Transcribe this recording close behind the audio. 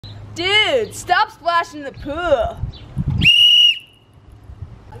Dude, stop splashing the pool.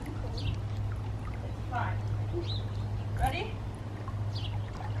 Fine. Ready?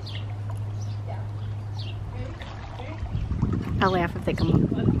 Yeah. Ready? I'll laugh if they come up.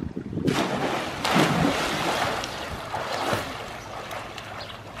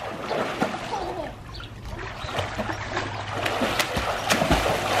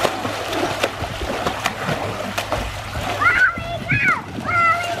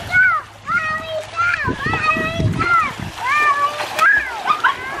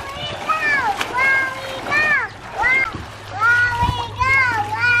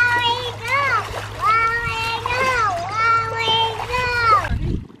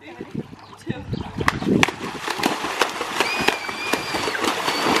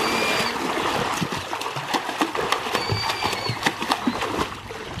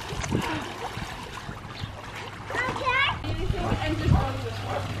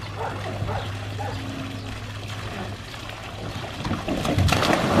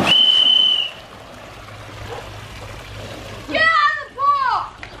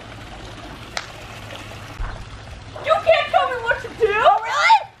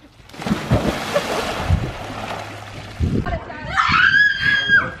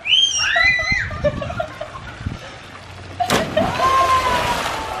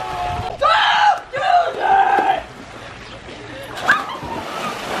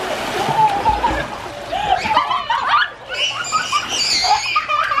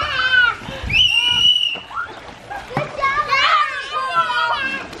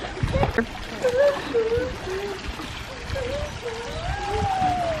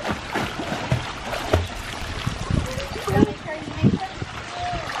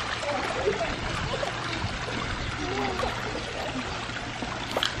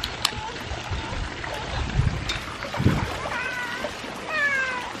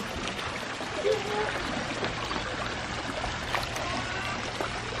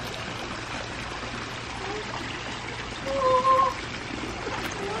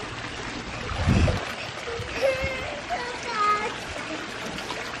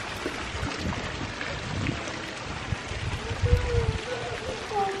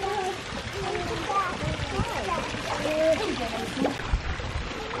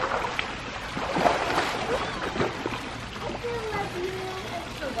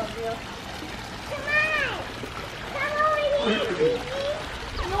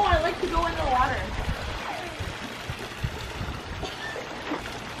 No, I like to go in the water.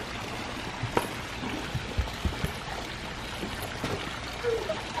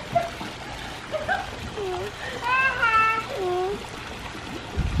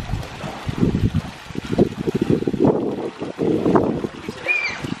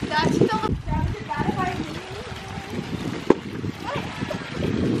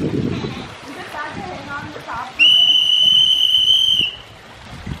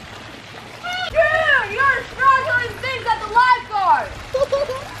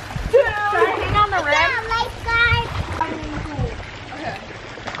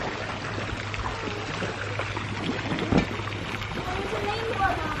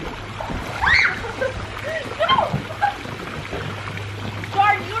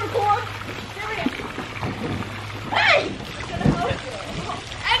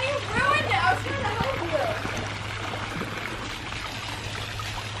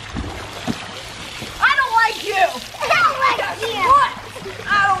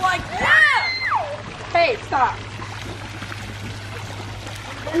 Hey, stop.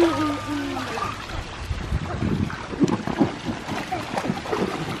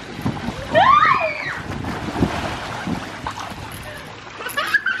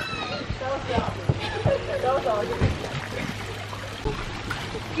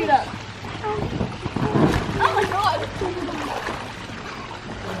 Get up. Oh my god.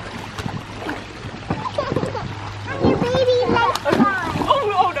 I'm your baby lifeguard.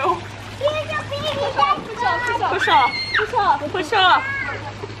 Oh no. Here's your baby lifeguard. Push off. Push off. Push off.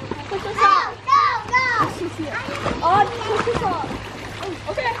 Push us off. Go. On. Push us off.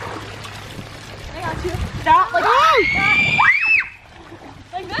 Okay. I got you. Stop. Like that.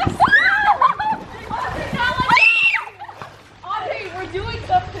 Like this. Not like that. Audrey, we're doing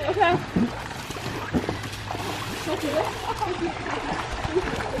something. Okay.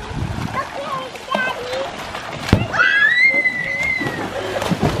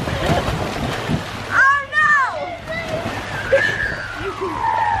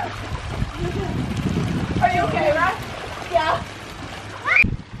 Are you okay, right? Yeah.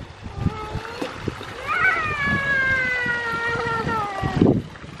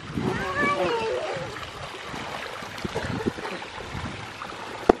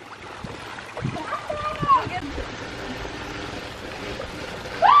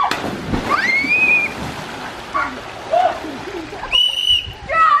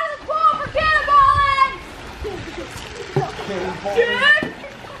 dude!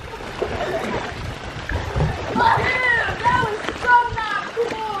 Dude, that was so not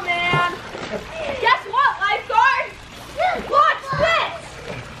cool, man. Guess what, lifeguard? Watch this!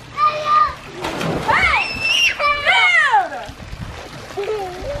 Hey! Dude!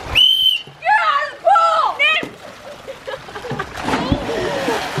 You're out of the pool! You're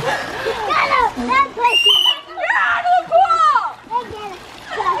out of the pool!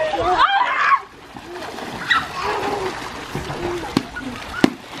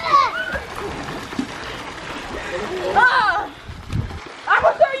 Ah! I'm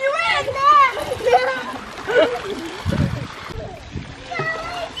gonna throw you in!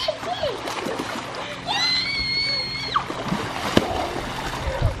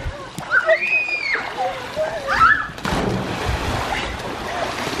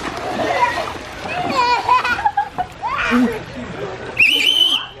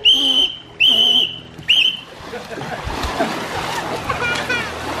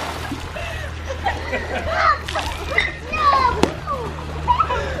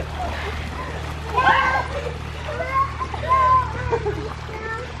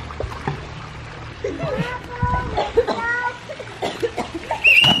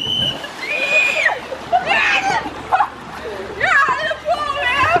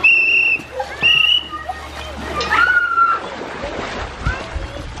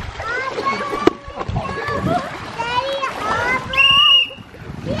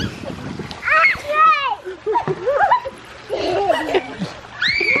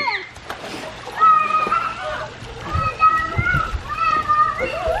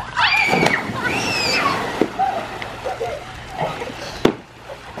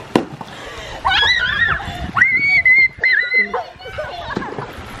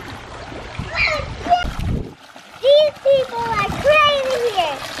 These people are crazy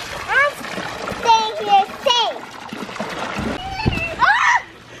here. I'm staying here safe.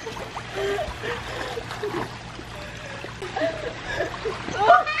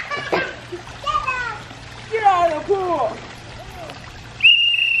 Get out of the pool!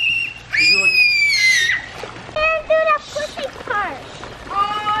 And do the pussy part.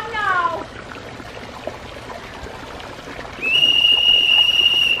 Oh no!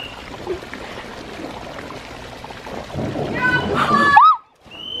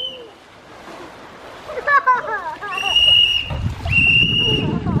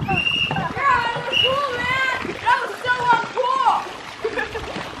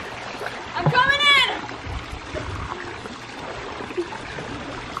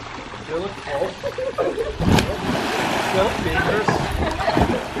 They look cold. They look dangerous.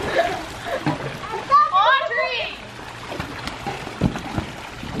 Audrey!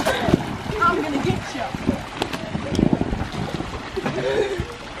 I'm gonna get you.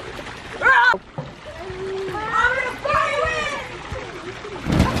 I'm gonna fly you in!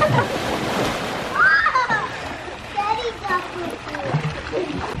 Daddy got pussy.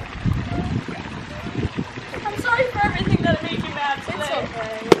 I'm sorry for everything that made you mad today. It's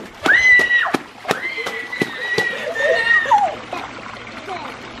okay.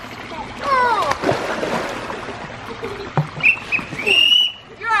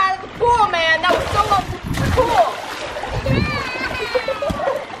 You're out of the pool, man. That was so cool.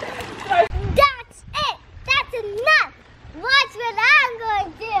 That's it. That's enough. Watch what I'm going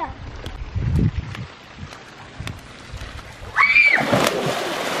to do.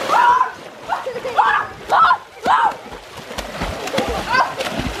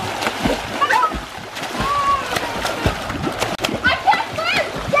 I can't swim.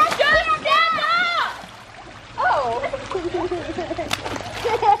 Just stand up. Oh.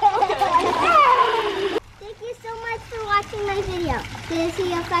 Thank you so much for watching my video. Please see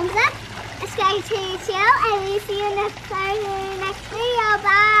your thumbs up, subscribe to your channel, and we'll see you next time in the next video.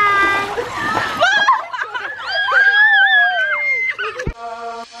 Bye!